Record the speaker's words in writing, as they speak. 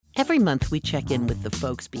Every month we check in with the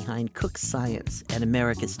folks behind Cook Science at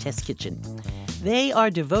America's Test Kitchen. They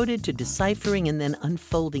are devoted to deciphering and then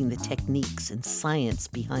unfolding the techniques and science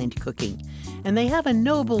behind cooking. And they have a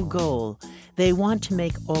noble goal. They want to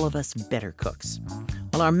make all of us better cooks.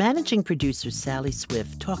 Well, our managing producer, Sally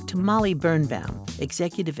Swift, talked to Molly Birnbaum,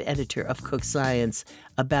 executive editor of Cook Science,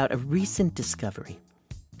 about a recent discovery.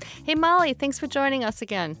 Hey, Molly, thanks for joining us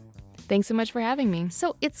again. Thanks so much for having me.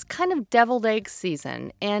 So it's kind of deviled egg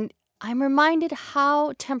season, and I'm reminded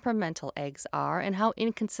how temperamental eggs are and how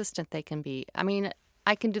inconsistent they can be. I mean,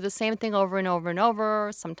 I can do the same thing over and over and over.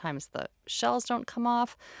 Sometimes the shells don't come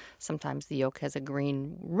off. Sometimes the yolk has a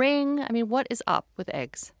green ring. I mean, what is up with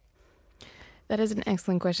eggs? That is an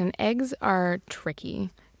excellent question. Eggs are tricky.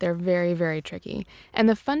 They're very, very tricky. And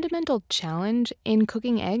the fundamental challenge in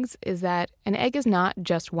cooking eggs is that an egg is not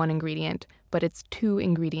just one ingredient, but it's two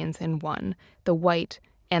ingredients in one, the white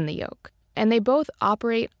and the yolk. And they both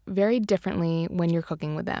operate very differently when you're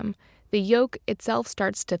cooking with them. The yolk itself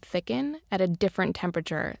starts to thicken at a different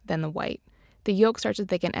temperature than the white. The yolk starts to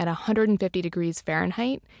thicken at 150 degrees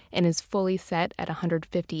Fahrenheit and is fully set at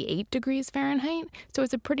 158 degrees Fahrenheit. So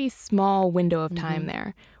it's a pretty small window of time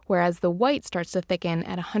there. Whereas the white starts to thicken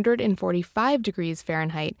at 145 degrees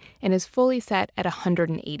Fahrenheit and is fully set at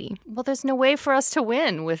 180. Well, there's no way for us to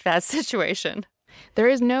win with that situation. There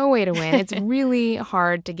is no way to win. It's really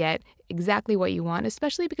hard to get exactly what you want,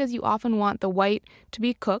 especially because you often want the white to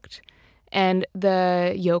be cooked and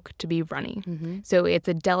the yolk to be runny. So it's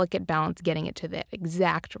a delicate balance getting it to the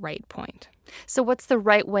exact right point. So what's the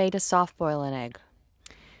right way to soft boil an egg?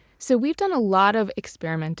 So we've done a lot of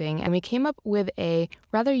experimenting, and we came up with a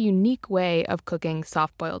rather unique way of cooking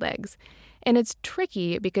soft-boiled eggs. And it's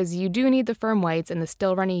tricky because you do need the firm whites and the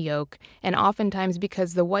still runny yolk, and oftentimes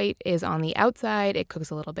because the white is on the outside, it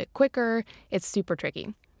cooks a little bit quicker. It's super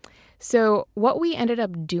tricky. So what we ended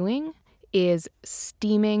up doing is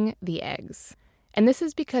steaming the eggs. And this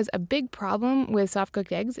is because a big problem with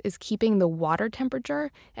soft-cooked eggs is keeping the water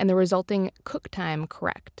temperature and the resulting cook time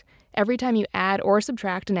correct. Every time you add or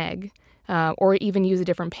subtract an egg, or even use a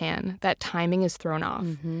different pan, that timing is thrown off.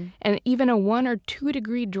 And even a 1 or 2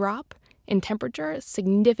 degree drop in temperature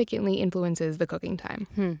significantly influences the cooking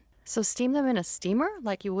time. So steam them in a steamer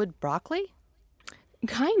like you would broccoli?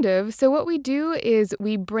 Kind of. So what we do is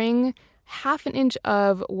we bring half an inch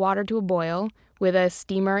of water to a boil with a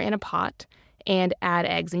steamer in a pot and add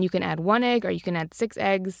eggs. And you can add 1 egg or you can add 6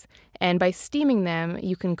 eggs. And by steaming them,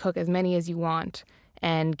 you can cook as many as you want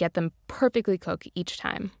and get them perfectly cooked each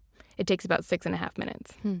time. It takes about 6.5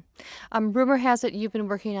 minutes. Rumor has it you've been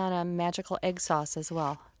working on a magical egg sauce as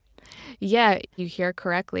well. Yeah, you hear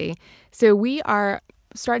correctly. So we are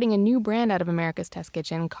starting a new brand out of America's Test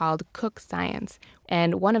Kitchen called Cook Science.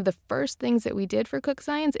 And one of the first things that we did for Cook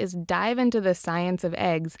Science is dive into the science of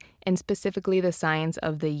eggs and specifically the science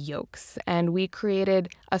of the yolks. And we created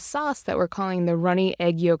a sauce that we're calling the Runny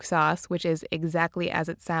Yolk Sauce, which is exactly as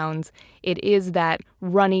it sounds. It is that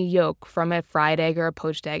runny yolk from a fried egg or a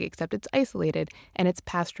poached egg, except it's isolated and it's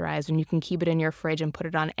pasteurized and you can keep it in your fridge and put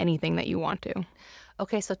it on anything that you want to.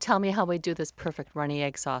 Okay, so tell me how we do this perfect runny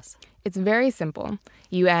egg sauce. It's very simple.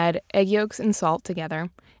 You add egg yolks and salt together,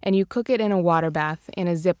 and you cook it in a water bath in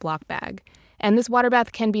a Ziploc bag. And this water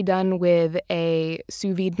bath can be done with a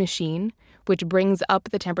sous vide machine, which brings up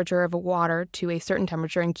the temperature of water to a certain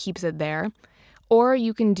temperature and keeps it there. Or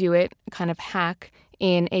you can do it kind of hack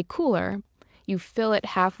in a cooler. You fill it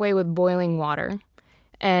halfway with boiling water.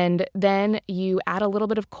 And then you add a little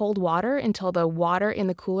bit of cold water until the water in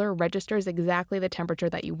the cooler registers exactly the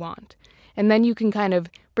temperature that you want. And then you can kind of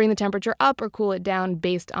bring the temperature up or cool it down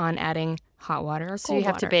based on adding hot water or cold water. So you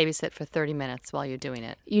have to babysit for 30 minutes while you're doing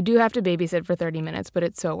it. You do have to babysit for 30 minutes, but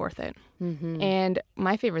it's so worth it. And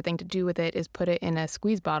my favorite thing to do with it is put it in a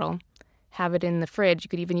squeeze bottle, have it in the fridge. You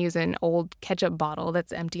could even use an old ketchup bottle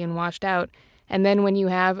that's empty and washed out. And then when you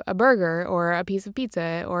have a burger or a piece of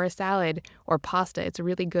pizza or a salad or pasta, it's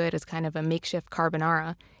really good as kind of a makeshift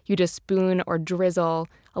carbonara. You just spoon or drizzle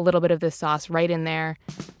a little bit of this sauce right in there,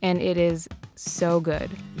 and it is so good.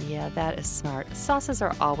 Yeah, that is smart. Sauces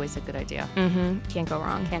are always a good idea. Can't go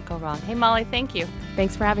wrong. Can't go wrong. Hey, Molly, thank you.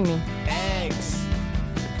 Thanks for having me. Eggs!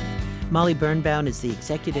 Molly Birnbaum is the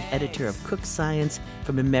executive editor of Cook Science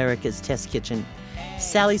from America's Test Kitchen.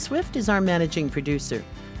 Sally Swift is our managing producer.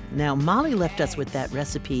 Now, Molly left us with that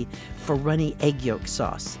recipe for runny egg yolk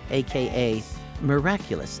sauce, a.k.a.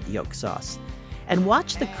 miraculous yolk sauce. And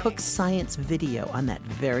watch the Cook Science video on that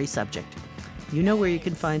very subject. You know where you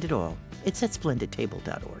can find it all. It's at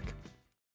splendidtable.org.